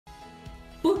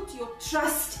Put your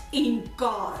trust in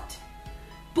God.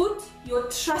 Put your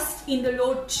trust in the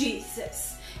Lord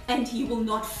Jesus, and He will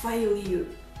not fail you.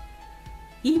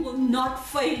 He will not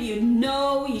fail you.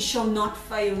 No, He shall not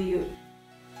fail you.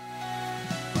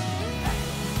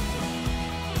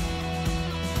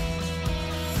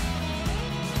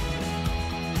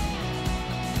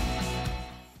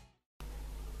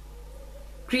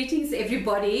 Greetings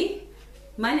everybody.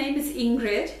 My name is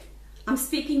Ingrid. I'm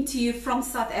speaking to you from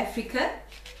South Africa.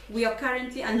 We are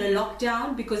currently under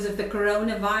lockdown because of the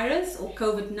coronavirus or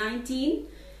COVID-19.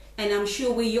 And I'm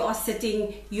sure where you are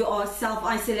sitting, you are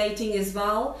self-isolating as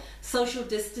well, social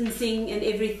distancing and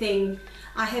everything.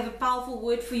 I have a powerful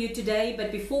word for you today,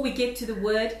 but before we get to the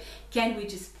word, can we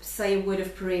just say a word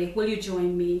of prayer? Will you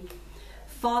join me?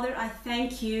 Father, I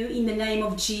thank you in the name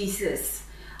of Jesus.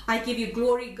 I give you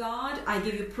glory, God. I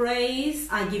give you praise.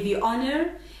 I give you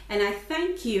honor. And I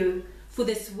thank you for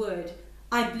this word.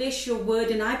 I bless your word,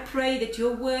 and I pray that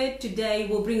your word today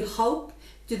will bring hope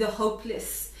to the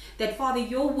hopeless. That, Father,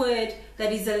 your word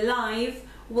that is alive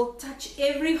will touch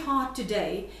every heart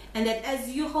today, and that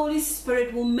as your Holy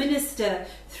Spirit will minister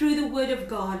through the word of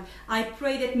God, I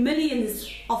pray that millions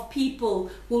of people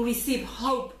will receive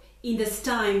hope in this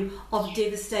time of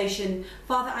devastation.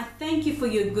 Father, I thank you for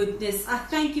your goodness. I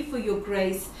thank you for your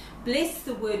grace. Bless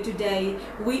the word today.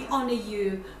 We honor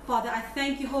you. Father, I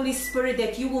thank you, Holy Spirit,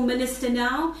 that you will minister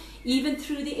now, even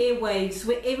through the airwaves,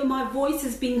 wherever my voice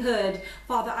is being heard.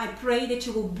 Father, I pray that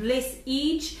you will bless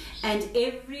each and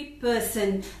every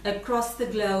person across the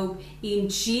globe. In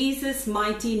Jesus'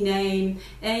 mighty name,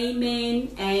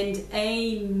 amen and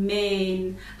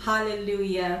amen.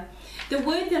 Hallelujah. The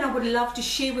word that I would love to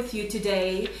share with you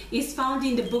today is found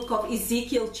in the book of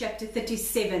Ezekiel chapter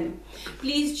 37.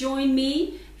 Please join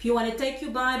me. If you want to take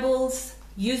your Bibles,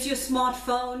 use your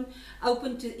smartphone,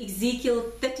 open to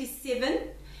Ezekiel 37,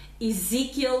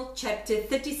 Ezekiel chapter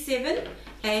 37,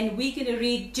 and we're going to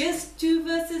read just 2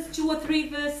 or 3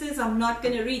 verses. I'm not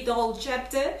going to read the whole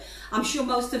chapter. I'm sure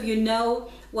most of you know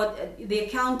what the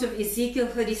account of Ezekiel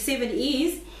 37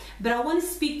 is. But I want to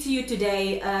speak to you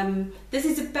today. This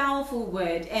is a powerful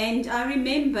word, and I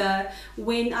remember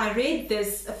when I read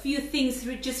this, a few things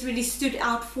just really stood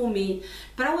out for me.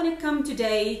 But I want to come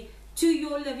today to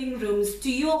your living rooms,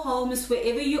 to your homes,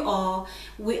 wherever you are.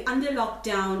 We're under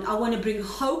lockdown. I want to bring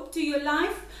hope to your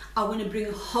life. I want to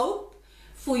bring hope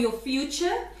for your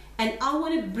future, and I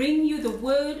want to bring you the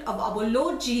word of our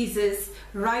Lord Jesus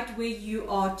right where you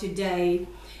are today.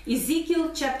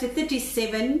 Ezekiel chapter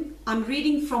 37, I'm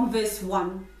reading from verse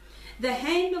 1. The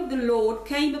hand of the Lord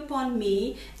came upon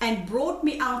me and brought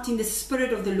me out in the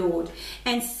spirit of the Lord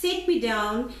and set me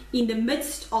down in the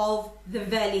midst of the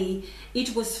valley.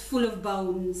 It was full of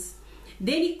bones.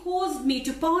 Then he caused me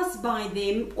to pass by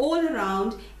them all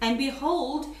around, and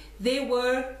behold, there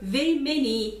were very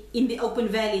many in the open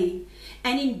valley,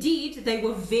 and indeed they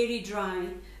were very dry.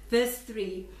 Verse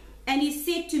 3. And he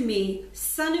said to me,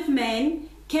 Son of man,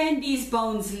 can these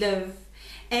bones live?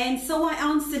 And so I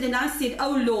answered and I said,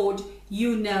 O Lord,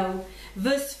 you know.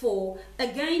 Verse 4.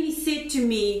 Again he said to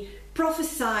me,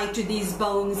 prophesy to these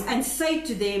bones and say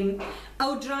to them,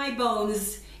 O dry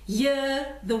bones,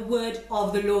 hear the word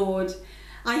of the Lord.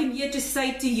 I am here to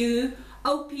say to you,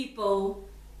 O people,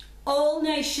 all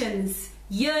nations,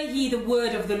 hear ye the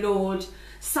word of the Lord.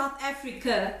 South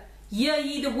Africa, hear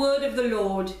ye the word of the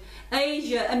Lord.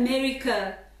 Asia,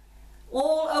 America,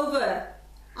 all over,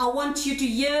 I want you to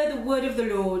hear the word of the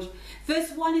Lord.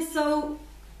 Verse 1 is so,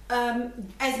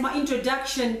 as my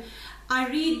introduction, I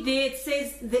read there, it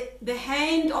says, the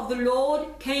hand of the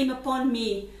Lord came upon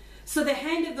me. So the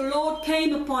hand of the Lord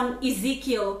came upon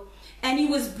Ezekiel, and he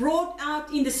was brought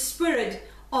out in the spirit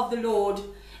of the Lord.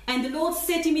 And the Lord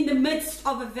set him in the midst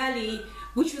of a valley,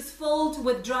 which was filled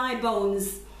with dry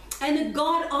bones. And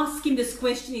God asked him this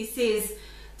question. He says,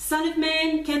 Son of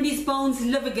man, can these bones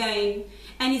live again?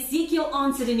 And Ezekiel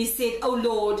answered and he said, O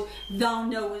Lord, thou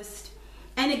knowest.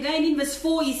 And again in verse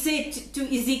 4 he said to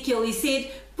Ezekiel, he said,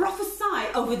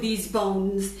 prophesy over these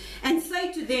bones and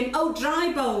say to them, O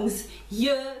dry bones,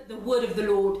 hear the word of the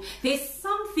Lord. There's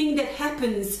something that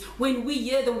happens when we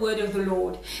hear the word of the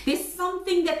Lord. There's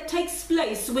something that takes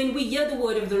place when we hear the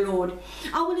word of the Lord.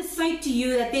 I want to say to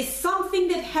you that there's something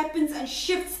that happens and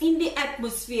shifts in the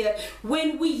atmosphere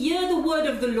when we hear the word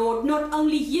of the Lord. Not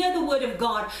only hear the word of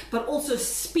God, but also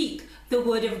speak the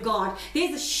word of God.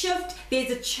 There's a shift, there's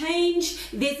a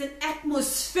change, there's an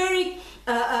atmospheric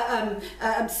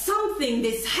something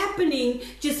that's happening,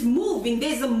 just moving.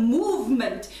 There's a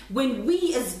movement when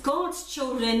we as God's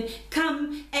children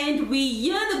come and we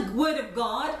hear the word of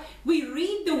God, we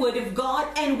read the word of God,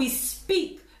 and we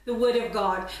speak the the word of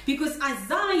God, because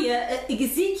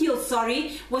Ezekiel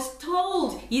was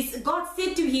told, God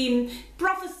said to him,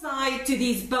 prophesy to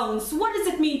these bones. What does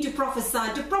it mean to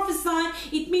prophesy? To prophesy,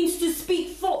 it means to speak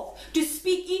forth, to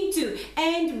speak into.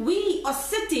 And we are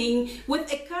sitting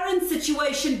with a current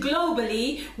situation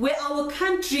globally where our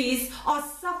countries are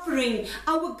suffering,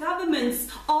 our governments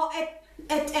are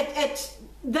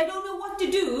they don't know what to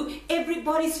do.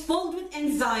 Everybody's filled with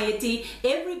anxiety.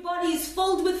 Everybody is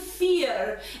filled with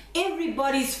fear.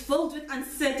 Everybody's filled with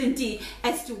uncertainty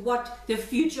as to what the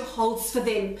future holds for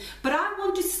them. But I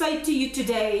want to say to you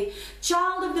today,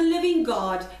 child of the living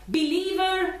God,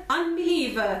 believer,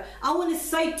 unbeliever, I want to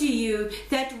say to you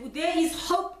that there is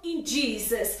hope in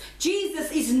Jesus.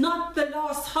 Jesus is not the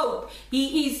last hope.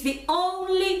 He is the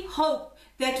only hope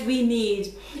that we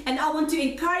need. And I want to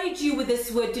encourage you with this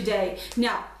word today.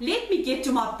 Now, let me get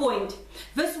to my point.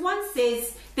 Verse 1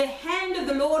 says, the hand of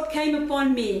the Lord came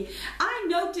upon me. I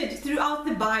noted throughout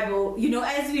the Bible,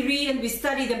 as we read and we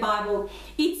study the Bible,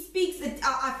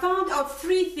 I found out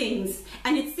three things,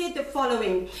 and it said the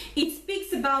following.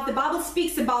 The Bible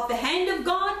speaks about the hand of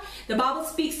God, the Bible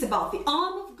speaks about the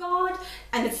arm of God,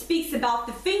 and it speaks about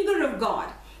the finger of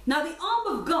God. Now, the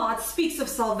arm of God speaks of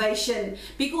salvation,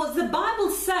 because the Bible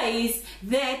says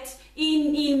that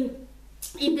it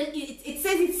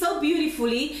says it so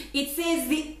beautifully. It says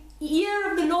the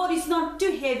ear of the Lord is not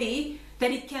too heavy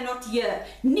that it cannot hear,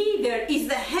 neither is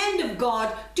the hand of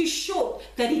God too short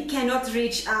that it cannot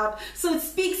reach out. So it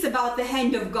speaks about the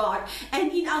hand of God.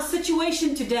 And in our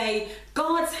situation today,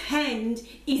 God's hand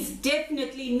is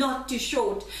definitely not too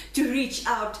short to reach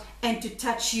out and to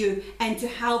touch you and to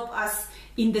help us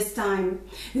in this time.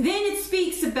 Then it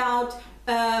speaks about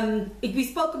we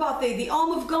spoke about the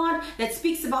arm of God that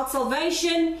speaks about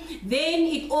salvation. Then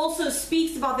it also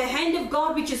speaks about the hand of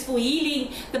God, which is for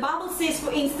healing. The Bible says,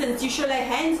 for instance, you shall lay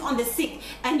hands on the sick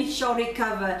and it shall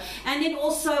recover. And then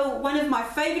also one of my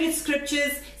favorite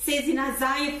scriptures says in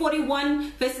Isaiah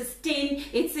 41 verses 10,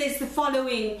 it says the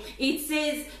following. It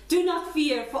says, do not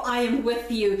fear, for I am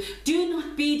with you. Do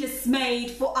not be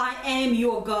dismayed, for I am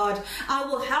your God. I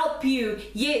will help you.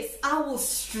 Yes, I will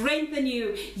strengthen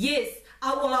you. Yes,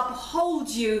 I will uphold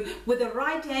you with the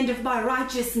right hand of my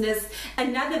righteousness.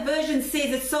 Another version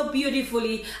says it so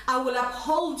beautifully, I will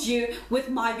uphold you with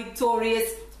my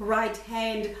victorious right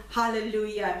hand.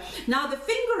 Hallelujah. Now the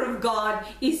finger of God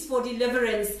is for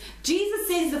deliverance. Jesus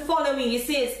says the following. He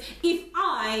says, if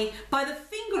I, by the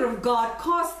finger of God,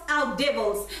 cast out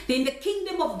devils, then the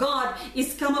kingdom of God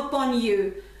is come upon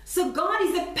you. So God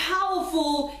is a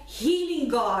powerful healing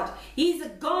God. He's a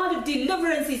God of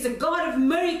deliverance. He's a God of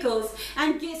miracles.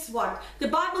 And guess what? The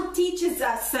Bible teaches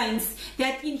us, saints,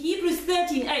 that in Hebrews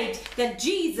 13:8, that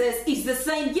Jesus is the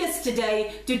same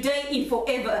yesterday, today, and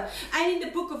forever. And in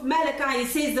the book of Malachi, he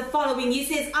says the following. He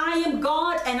says, I am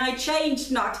God and I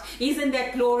change not. Isn't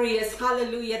that glorious?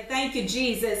 Hallelujah. Thank you,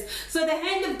 Jesus. So the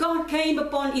hand of God came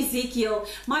upon Ezekiel.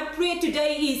 My prayer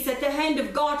today is that the hand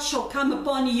of God shall come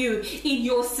upon you in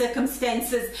your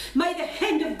circumstances. May the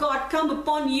hand of God come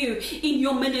upon you in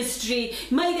your ministry.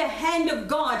 May the hand of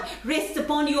God rest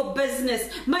upon your business.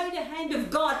 May the hand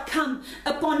of God come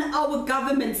upon our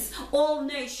governments, all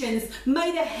nations.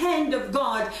 May the hand of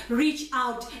God reach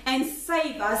out and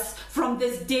save us from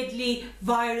this deadly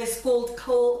virus called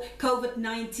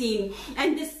COVID-19.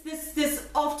 And this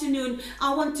afternoon,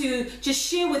 I want to just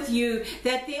share with you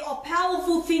that there are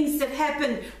powerful things that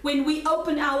happen when we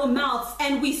open our mouths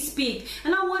and we speak.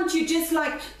 And I want you, just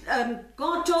like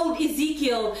God told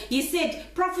Ezekiel, he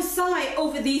said, prophesy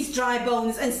over these dry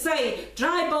bones and say,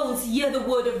 dry bones, hear the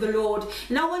word of the Lord.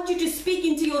 And I want you to speak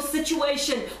into your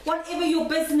situation, whatever your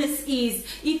business is.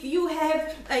 If you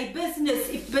have a business,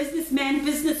 if businessman,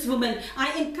 businesswoman,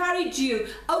 I encourage you,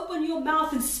 open your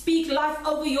mouth and speak life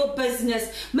over your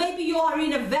business. Maybe you are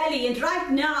in a valley, and right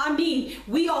now, I mean,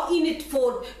 we are in it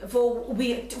for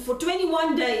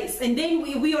 21 days, and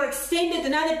then we are extended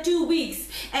another 2 weeks.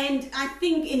 And I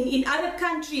think in other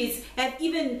countries have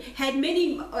even had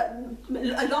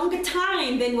a longer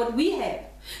time than what we have.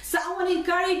 So I want to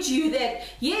encourage you that,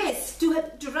 yes, to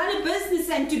run a business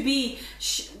and to be,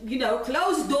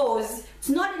 closed doors, it's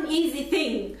not an easy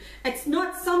thing. It's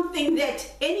not something that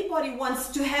anybody wants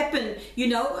to happen,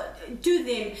 to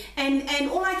them. And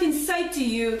all I can say to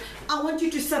you, I want you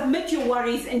to submit your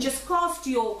worries and just cast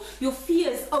your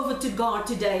fears over to God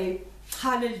today.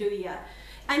 Hallelujah.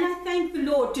 And I thank the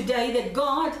Lord today that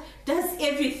God does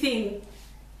everything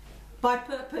by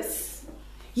purpose.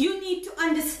 You need to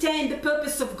understand the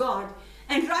purpose of God.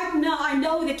 And right now I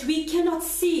know that we cannot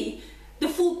see the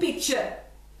full picture.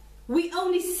 We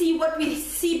only see what we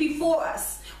see before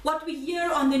us. what we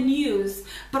hear on the news.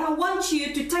 But I want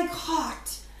you to take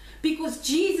heart, because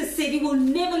Jesus said he will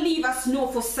never leave us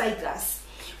nor forsake us.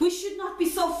 We should not be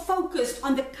so focused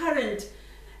on the current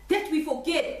that we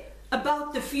forget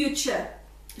about the future.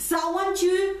 So I want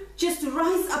you just to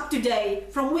rise up today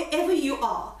from wherever you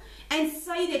are and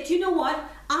say that, you know what,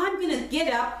 I'm going to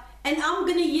get up and I'm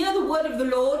going to hear the word of the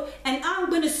Lord, and I'm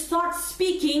going to start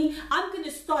speaking. I'm going to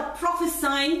start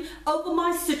prophesying over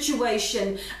my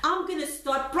situation. I'm going to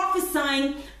start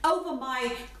prophesying over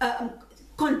my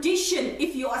condition,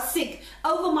 if you are sick,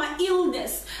 over my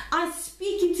illness. I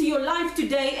speak into your life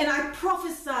today and I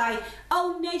prophesy,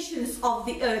 O nations of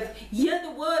the earth, hear the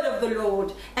word of the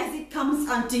Lord as it comes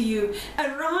unto you.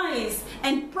 Arise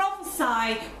and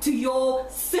prophesy to your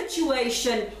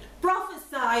situation.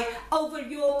 Prophesy over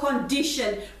your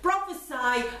condition.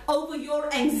 Prophesy over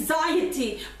your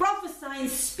anxiety. Prophesy and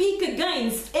speak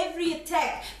against every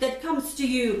attack that comes to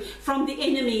you from the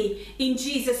enemy in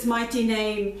Jesus' mighty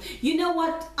name. You know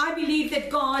what? I believe that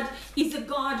God is a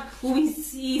God who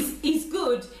is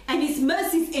good, and his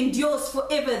mercies endures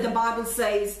forever, the Bible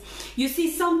says. You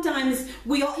see, sometimes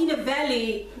we are in a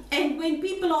valley, and when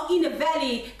people are in a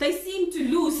valley, they seem to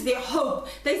lose their hope.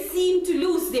 They seem to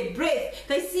lose their breath.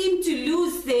 They seem to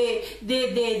lose their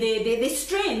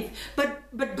strength.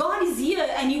 But God is here,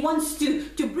 and he wants to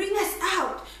bring us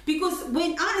out. Because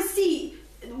when I see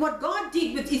what God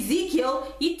did with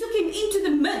Ezekiel, he took him into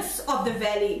the midst of the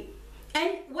valley.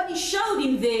 And what he showed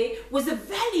him there was a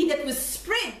valley that was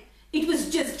spread. It was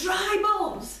just dry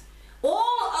bones.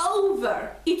 All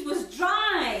over, it was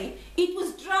dry. It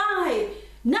was dry.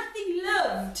 Nothing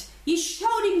lived. He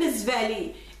showed him this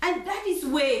valley. And that is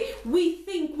where we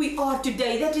think we are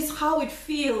today. That is how it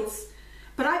feels.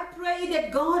 But I pray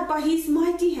that God, by his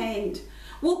mighty hand,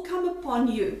 will come upon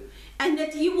you, and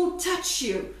that he will touch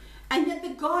you, and that the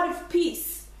God of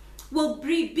peace will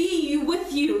be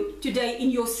with you today in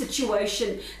your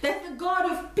situation. That the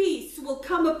God of peace will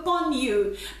come upon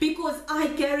you, because I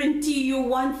guarantee you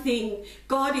one thing: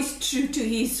 God is true to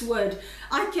his word.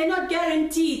 I cannot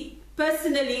guarantee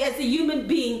personally as a human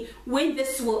being when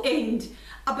this will end.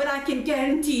 But I can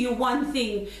guarantee you one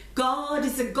thing: God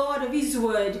is a God of his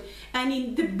word. And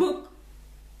in the book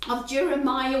of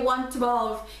Jeremiah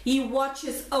 1:12, he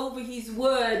watches over his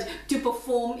word to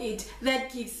perform it.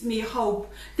 That gives me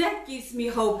hope. That gives me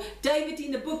hope. David,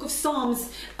 in the book of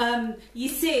Psalms, he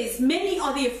says, many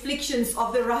are the afflictions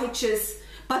of the righteous,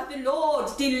 but the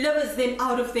Lord delivers them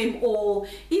out of them all.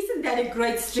 Isn't that a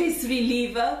great stress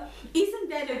reliever? Isn't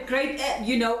that a great,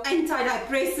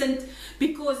 antidepressant?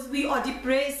 Because we are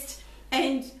depressed.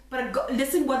 But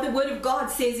listen what the word of God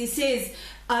says. He says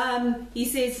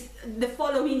the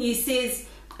following. He says,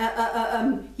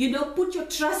 put your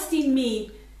trust in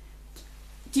me.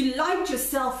 Delight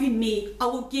yourself in me. I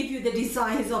will give you the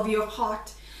desires of your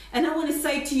heart. And I want to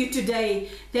say to you today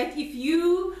that if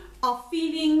you are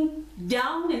feeling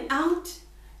down and out,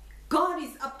 God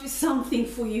is up to something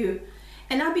for you.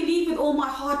 And I believe with all my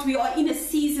heart we are in a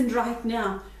season right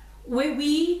now where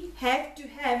we have to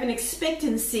have an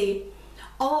expectancy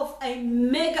of a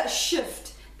mega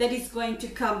shift that is going to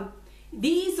come.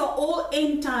 These are all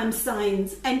end time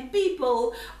signs, and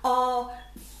people are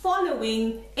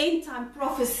following end time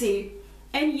prophecy.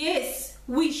 And yes,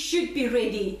 we should be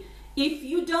ready. If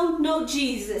you don't know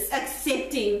Jesus,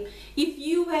 accept him. If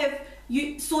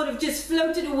you sort of just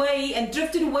floated away and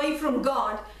drifted away from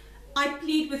God, I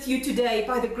plead with you today,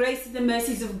 by the grace and the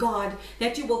mercies of God,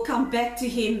 that you will come back to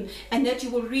him, and that you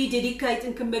will rededicate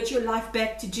and commit your life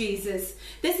back to Jesus.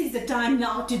 This is the time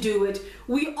now to do it.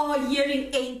 We are hearing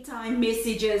end time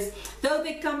messages, though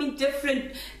they come in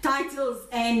different titles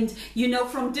and,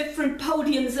 from different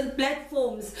podiums and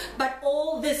platforms. But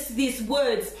all these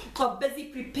words are busy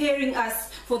preparing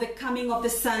us for the coming of the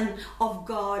Son of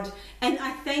God. And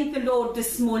I thank the Lord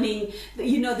this morning,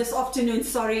 this afternoon,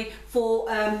 for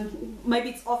maybe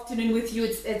it's afternoon with you,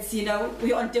 it's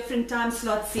we're on different time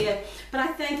slots here, but I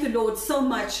thank the Lord so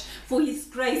much for his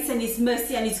grace and his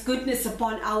mercy and his goodness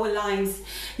upon our lives.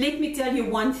 Let me tell you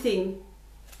one thing: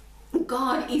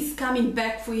 God is coming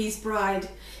back for his bride,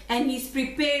 and he's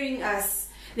preparing us.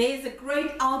 There's a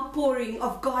great outpouring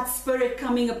of God's Spirit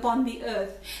coming upon the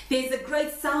earth. There's a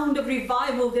great sound of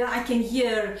revival that I can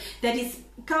hear that is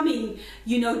coming,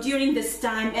 during this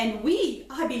time. And we,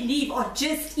 I believe, are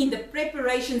just in the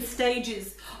preparation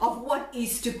stages of what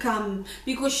is to come.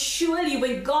 Because surely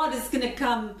when God is going to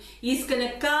come, he's going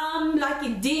to come like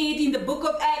he did in the book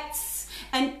of Acts.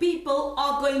 And people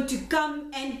are going to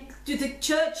come and to the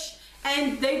church,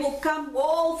 and they will come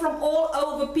from all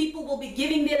over. People will be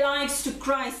giving their lives to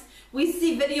Christ We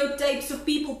see videotapes of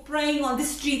people praying on the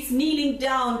streets, kneeling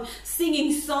down,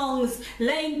 singing songs,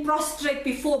 laying prostrate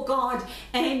before God,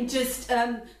 and just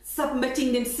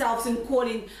submitting themselves and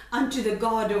calling unto the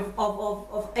God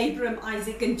of Abraham,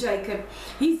 Isaac, and Jacob.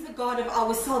 He's the God of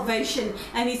our salvation,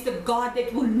 and He's the God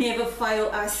that will never fail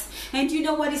us. And you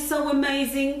know what is so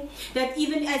amazing? That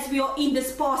even as we are in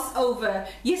this Passover,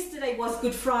 yesterday was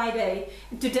Good Friday,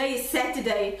 today is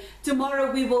Saturday,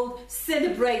 tomorrow we will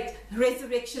celebrate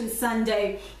Resurrection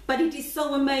Sunday. But it is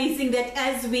so amazing that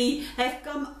as we have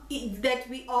come, that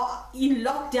we are in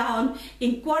lockdown,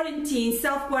 in quarantine,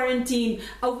 self-quarantine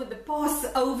over the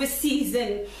Passover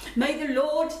season. May the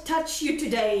Lord touch you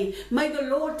today. May the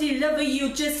Lord deliver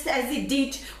you just as He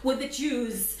did with the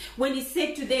Jews when He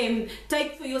said to them,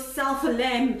 take for yourself a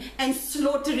lamb and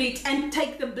slaughter it and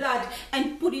take the blood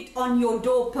and put it on your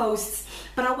doorposts.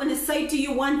 But I want to say to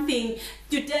you one thing.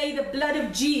 Today the blood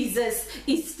of Jesus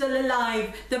is still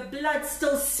alive. The blood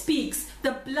still speaks.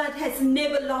 The blood has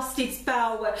never lost its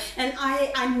power. And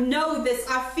I know this.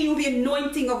 I feel the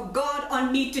anointing of God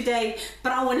on me today.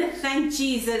 But I want to thank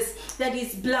Jesus that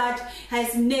His blood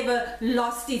has never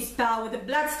lost its power. The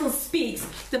blood still speaks.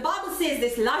 The Bible says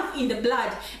there's life in the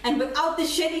blood. And without the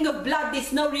shedding of blood,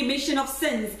 there's no remission of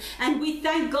sins. And we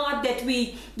thank God that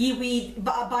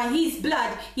by His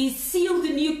blood, He sealed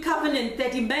the new covenant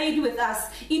that He made with us.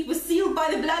 It was sealed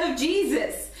by the blood of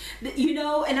Jesus. You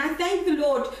know, and I thank the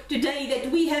Lord today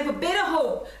that we have a better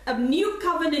hope, a new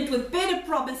covenant with better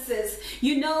promises.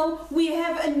 You know, we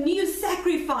have a new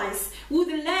sacrifice with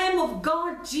the Lamb of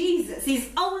God, Jesus, His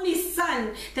only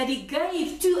Son that He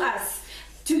gave to us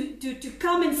to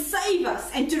come and save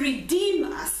us and to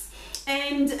redeem us.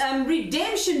 And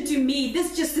redemption to me,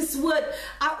 this word,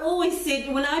 I always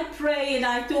said when I pray and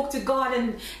I talk to God,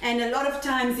 and a lot of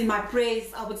times in my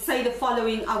prayers I would say the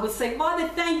following. I would say, Father,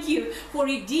 thank you for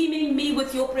redeeming me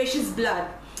with your precious blood.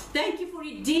 Thank you for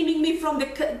redeeming me from the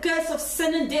curse of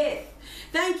sin and death.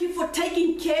 Thank you for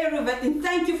taking care of it, and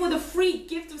thank you for the free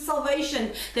gift of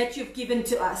salvation that you've given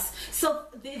to us. So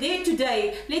there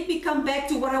today, let me come back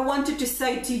to what I wanted to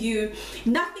say to you.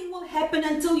 Nothing will happen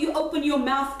until you open your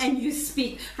mouth and you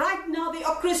speak. Right now there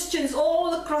are Christians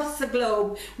all across the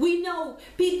globe. We know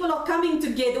people are coming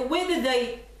together, whether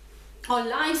they are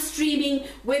live streaming,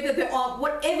 whether they are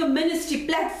whatever ministry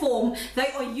platform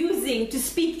they are using to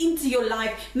speak into your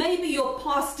life. Maybe your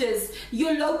pastors,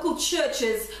 your local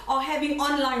churches are having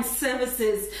online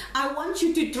services. I want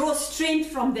you to draw strength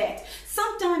from that.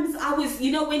 Sometimes I was,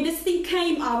 you know, when this thing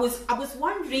came, I was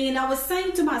wondering, and I was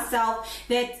saying to myself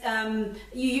that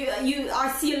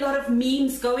I see a lot of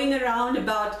memes going around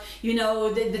about, you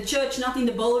know, the church not in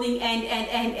the building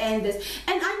and this.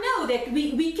 And I know that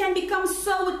we can become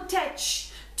so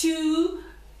attached to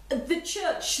the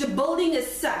church, the building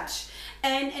as such.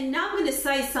 And now I'm going to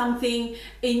say something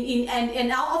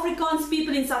and our Afrikaans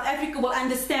people in South Africa will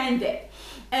understand that.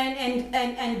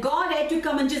 And God had to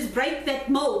come and just break that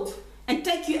mold and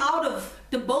take you out of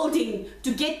the building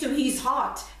to get to His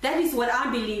heart. That is what I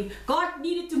believe. God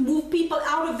needed to move people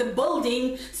out of the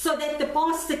building so that the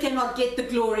pastor cannot get the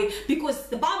glory. Because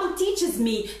the Bible teaches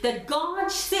me that God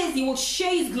says He will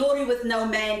share His glory with no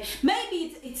man.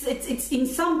 Maybe it's in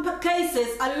some cases,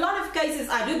 a lot of cases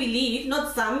I do believe,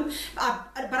 not some,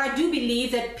 but I do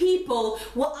believe that people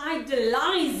were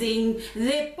idolizing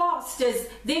their pastors,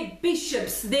 their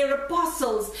bishops, their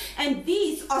apostles, and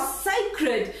these are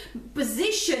sacred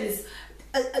positions.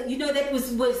 You know, that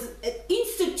was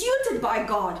instituted by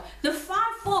God. The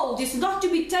fivefold is not to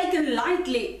be taken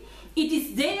lightly. It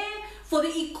is there for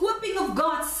the equipping of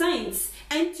God's saints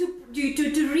and to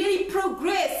really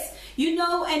progress, you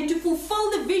know, and to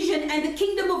fulfill the vision and the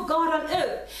kingdom of God on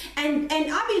earth. And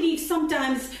I believe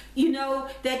sometimes, you know,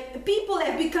 that people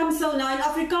have become so, now in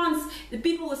Afrikaans, the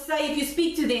people will say, if you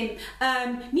speak to them,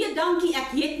 nee dankie,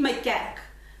 ek het my kerk.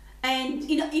 And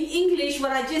in English,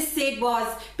 what I just said was,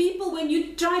 people, when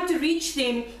you try to reach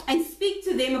them and speak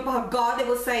to them about God, they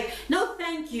will say, no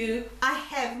thank you, I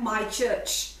have my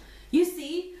church. You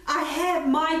see, I have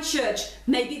my church.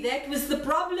 Maybe that was the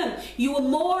problem. You were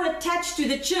more attached to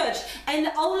the church, and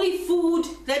the only food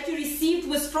that you received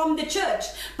was from the church.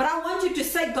 But I want you to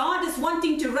say, God is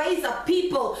wanting to raise up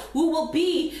people who will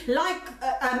be like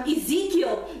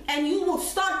Ezekiel, and you will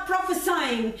start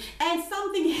prophesying. And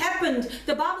something happened.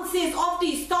 The Bible says after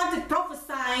he started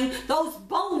prophesying, those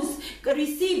bones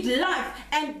received life,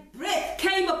 and breath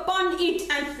came upon it,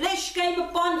 and flesh came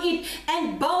upon it,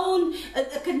 and bone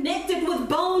connected with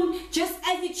bone, just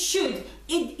as it should,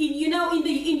 in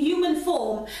human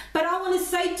form. But I want to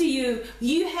say to you,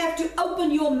 you have to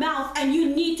open your mouth and you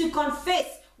need to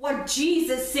confess what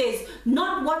Jesus says,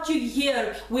 not what you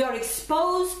hear. We are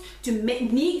exposed to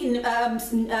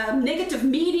negative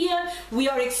media. We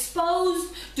are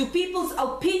exposed to people's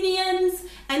opinions,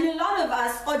 and a lot of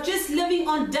us are just living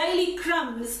on daily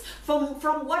crumbs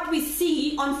from what we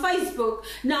see on Facebook.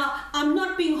 Now, I'm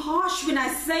not being harsh when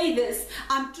I say this.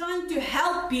 I'm trying to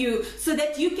help you so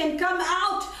that you can come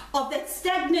out of that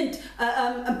stagnant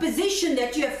position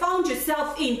that you have found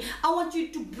yourself in. I want you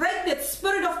to break that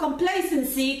spirit of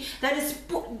complacency that has,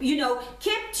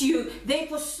 kept you there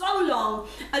for so long.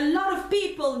 A lot of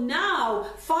people now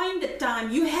find the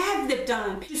time, you have the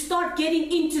time to start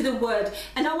getting into the Word.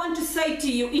 And I want to say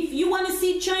to you, if you want to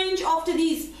see change after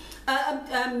these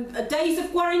days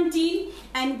of quarantine,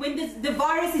 and when the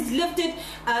virus is lifted,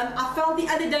 I felt the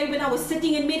other day when I was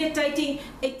sitting and meditating,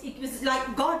 it was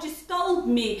like God just told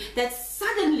me that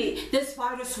suddenly this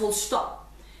virus will stop.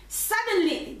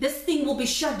 Suddenly this thing will be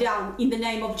shut down in the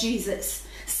name of Jesus.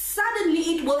 Suddenly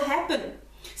it will happen.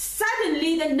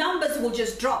 Suddenly the numbers will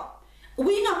just drop.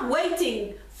 We're not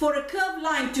waiting for a curved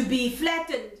line to be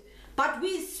flattened, but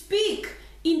we speak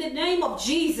in the name of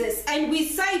Jesus, and we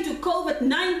say to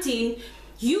COVID-19,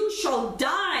 you shall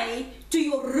die to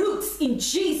your roots in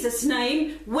Jesus'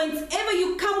 name. Wherever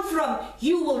you come from,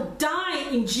 you will die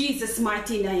in Jesus'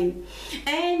 mighty name.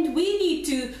 And we need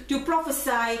to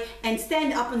prophesy and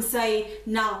stand up and say,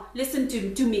 now listen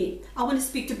to me. I want to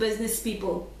speak to business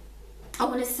people. I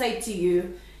want to say to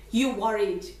you, you're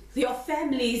worried. There are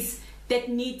families that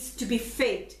need to be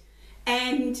fed,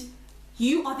 and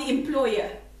you are the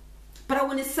employer. But I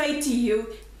want to say to you,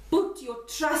 put your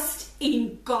trust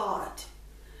in God.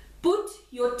 Put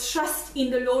your trust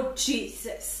in the Lord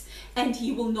Jesus, and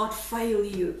He will not fail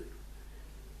you.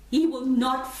 He will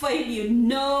not fail you.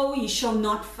 No, He shall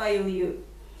not fail you.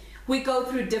 We go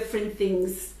through different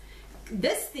things.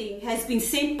 This thing has been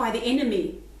sent by the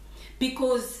enemy,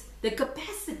 because the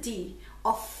capacity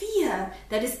of fear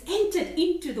that has entered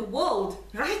into the world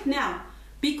right now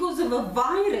because of a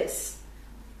virus.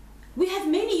 We have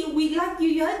many, like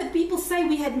you heard the people say,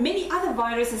 we had many other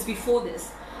viruses before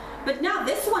this. But now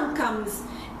this one comes.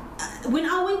 When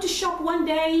I went to shop one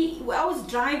day, I was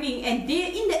driving, and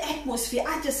there in the atmosphere,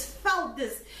 I just felt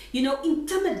this,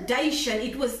 intimidation.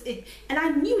 And I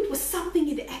knew it was something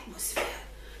in the atmosphere.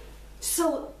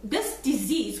 So this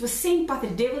disease was sent by the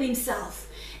devil himself.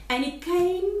 And it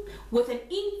came with an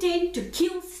intent to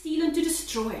kill, steal, and to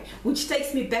destroy, which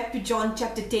takes me back to John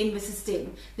chapter 10, verses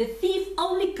 10. The thief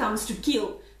only comes to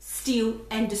kill, steal,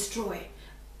 and destroy.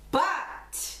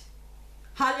 But,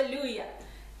 hallelujah,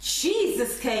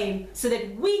 Jesus came so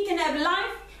that we can have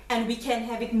life, and we can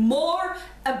have it more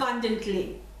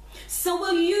abundantly. So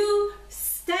will you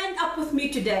stand up with me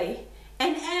today?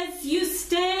 And as you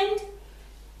stand,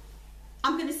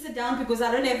 I'm going to sit down because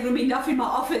I don't have room enough in my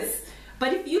office.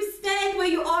 But if you stand where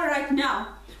you are right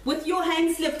now, with your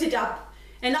hands lifted up,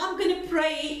 and I'm going to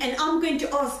pray, and I'm going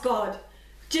to ask God,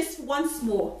 just once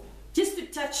more, just to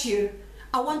touch you.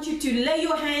 I want you to lay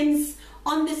your hands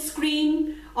on the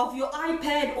screen of your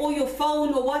iPad or your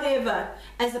phone or whatever,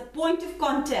 as a point of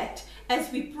contact, as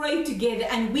we pray together,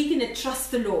 and we're going to trust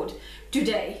the Lord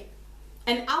today.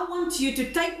 And I want you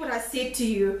to take what I said to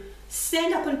you,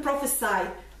 stand up and prophesy.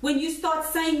 When you start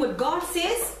saying what God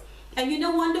says, and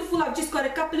wonderful, I've just got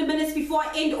a couple of minutes before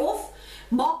I end off.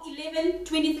 Mark 11,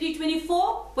 23,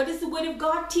 24. What does the word of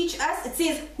God teach us? It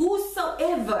says,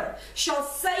 whosoever shall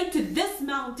say to this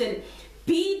mountain,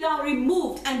 be thou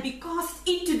removed and be cast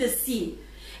into the sea,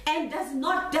 and does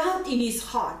not doubt in his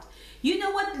heart. You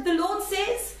know what the Lord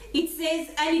says? It says,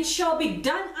 and it shall be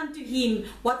done unto him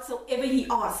whatsoever he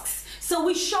asks. So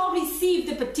we shall receive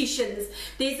the petitions.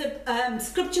 There's a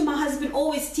scripture my husband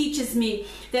always teaches me,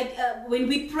 that when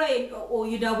we pray, or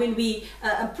when we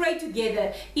pray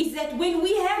together, is that when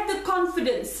we have the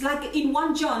confidence, like in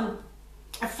 1 John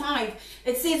 5,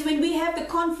 it says, when we have the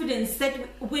confidence that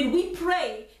when we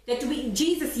pray, that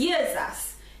Jesus hears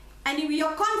us, and we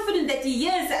are confident that He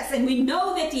hears us, and we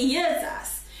know that He hears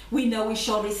us, we know we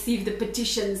shall receive the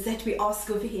petitions that we ask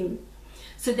of Him.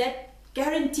 So that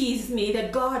guarantees me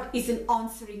that God is an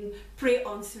prayer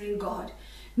answering God.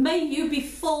 May you be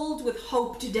filled with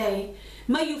hope today.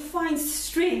 May you find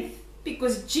strength,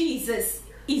 because Jesus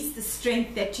is the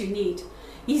strength that you need.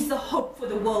 He's the hope for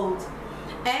the world.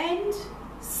 And,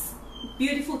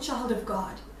 beautiful child of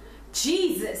God,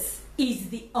 Jesus is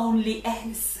the only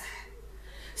answer.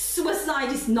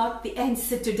 Suicide is not the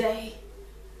answer today.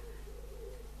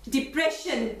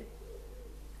 Depression,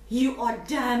 you are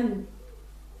done.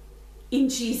 In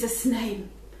Jesus' name.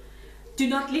 Do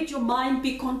not let your mind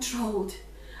be controlled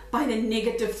by the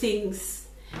negative things.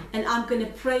 And I'm going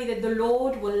to pray that the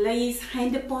Lord will lay his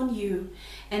hand upon you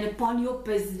and upon your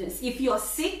business. If you are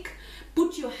sick,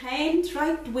 put your hand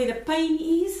right where the pain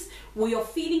is, where you're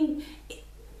feeling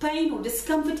pain or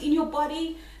discomfort in your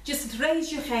body. Just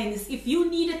raise your hands. If you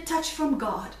need a touch from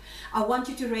God, I want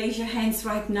you to raise your hands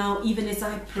right now, even as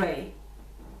I pray.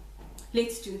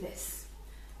 Let's do this.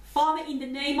 Father, in the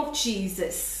name of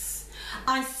Jesus,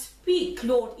 I speak,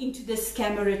 Lord, into this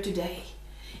camera today.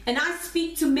 And I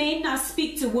speak to men, I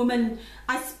speak to women,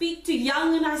 I speak to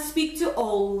young and I speak to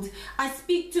old. I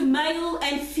speak to male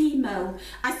and female.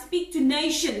 I speak to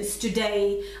nations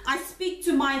today. I speak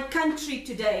to my country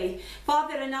today.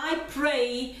 Father, and I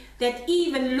pray that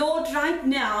even, Lord, right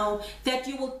now, that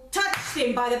you will touch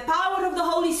them by the power of the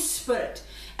Holy Spirit.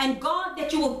 And God,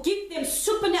 that you will give them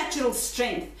supernatural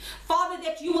strength. Father,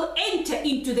 that you will enter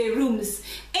into their rooms.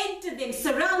 Enter them,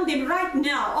 surround them right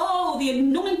now. Oh, the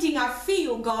anointing I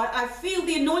feel, God. I feel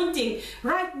the anointing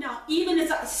right now, even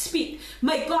as I speak.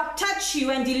 May God touch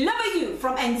you and deliver you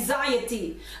from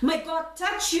anxiety. May God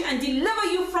touch you and deliver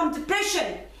you from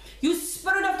depression. You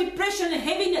spirit of depression and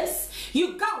heaviness,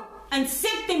 you go and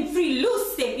set them free,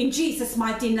 loose them in Jesus'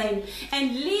 mighty name,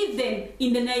 and leave them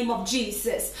in the name of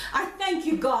Jesus. I thank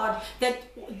you, God, that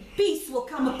peace will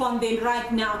come upon them right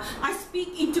now. I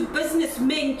speak into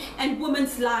businessmen and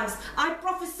women's lives. I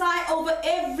prophesy over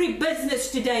every business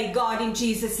today, God, in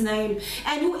Jesus' name.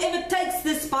 And whoever takes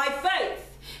this by faith,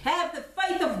 have the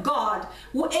faith of God.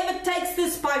 Whoever takes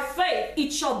this by faith,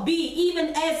 it shall be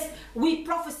even as we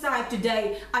prophesy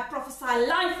today. I prophesy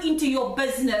life into your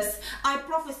business. I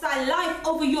prophesy life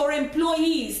over your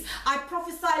employees. I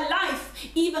prophesy life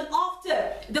even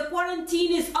after the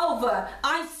quarantine is over.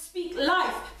 I speak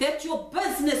life that your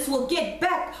business will get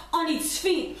back on its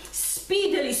feet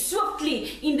speedily,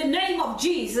 swiftly, in the name of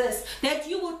Jesus. That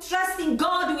you will trust in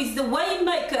God, who is the way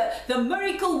maker, the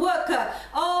miracle worker.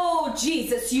 Oh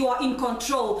Jesus, you are in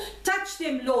control. Touch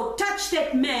them, Lord. Touch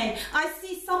that man. I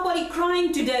see somebody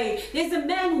crying today. There's a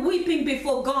man weeping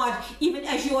before God, even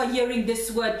as you are hearing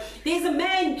this word. There's a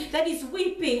man that is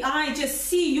weeping. I just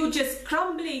see you just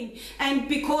crumbling, and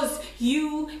because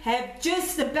you have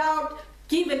just about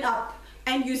given up.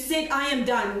 And you said, I am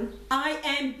done. I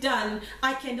am done.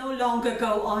 I can no longer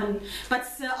go on. But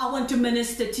sir, I want to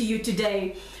minister to you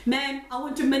today. Ma'am, I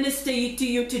want to minister to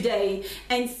you today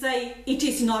and say it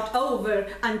is not over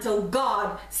until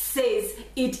God says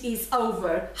it is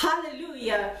over.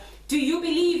 Hallelujah. Do you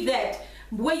believe that?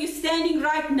 Where you're standing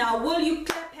right now, will you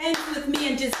clap hands with me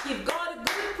and just give God a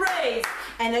good praise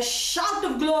and a shout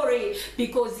of glory,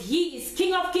 because he is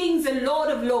King of Kings and Lord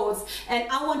of Lords. And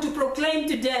I want to proclaim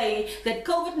today that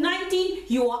COVID-19,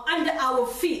 you are under our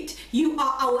feet. You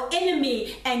are our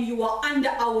enemy and you are under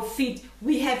our feet.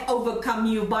 We have overcome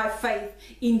you by faith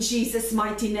in Jesus'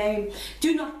 mighty name.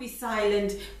 Do not be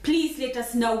silent. Please let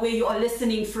us know where you are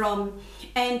listening from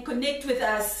and connect with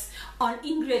us on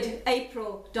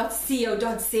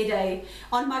ingridapril.co.za.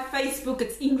 On my Facebook,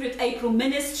 it's Ingrid April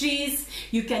Ministries.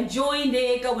 You can join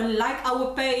there, go and like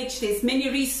our page. There's many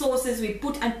resources we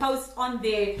put and post on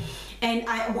there. And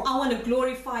I want to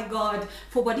glorify God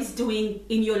for what he's doing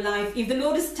in your life. If the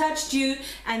Lord has touched you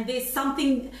and there's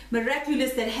something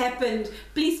miraculous that happened,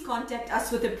 please contact us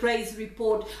with a praise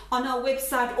report. On our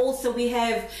website also we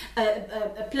have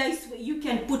a place where you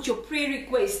can put your prayer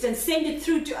request and send it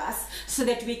through to us so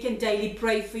that we can daily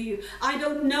pray for you. I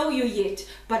don't know you yet,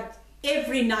 but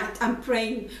every night I'm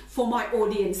praying for my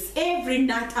audience. Every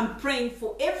night I'm praying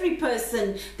for every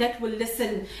person that will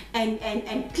listen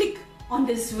and click on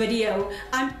this video.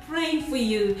 I'm praying for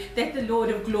you that the Lord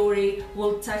of glory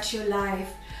will touch your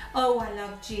life. Oh, I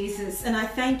love Jesus and I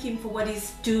thank him for what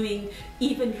he's doing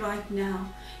even right now.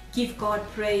 Give God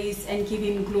praise and give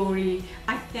him glory.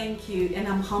 I thank you and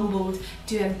I'm humbled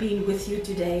to have been with you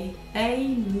today.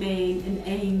 Amen and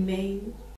amen.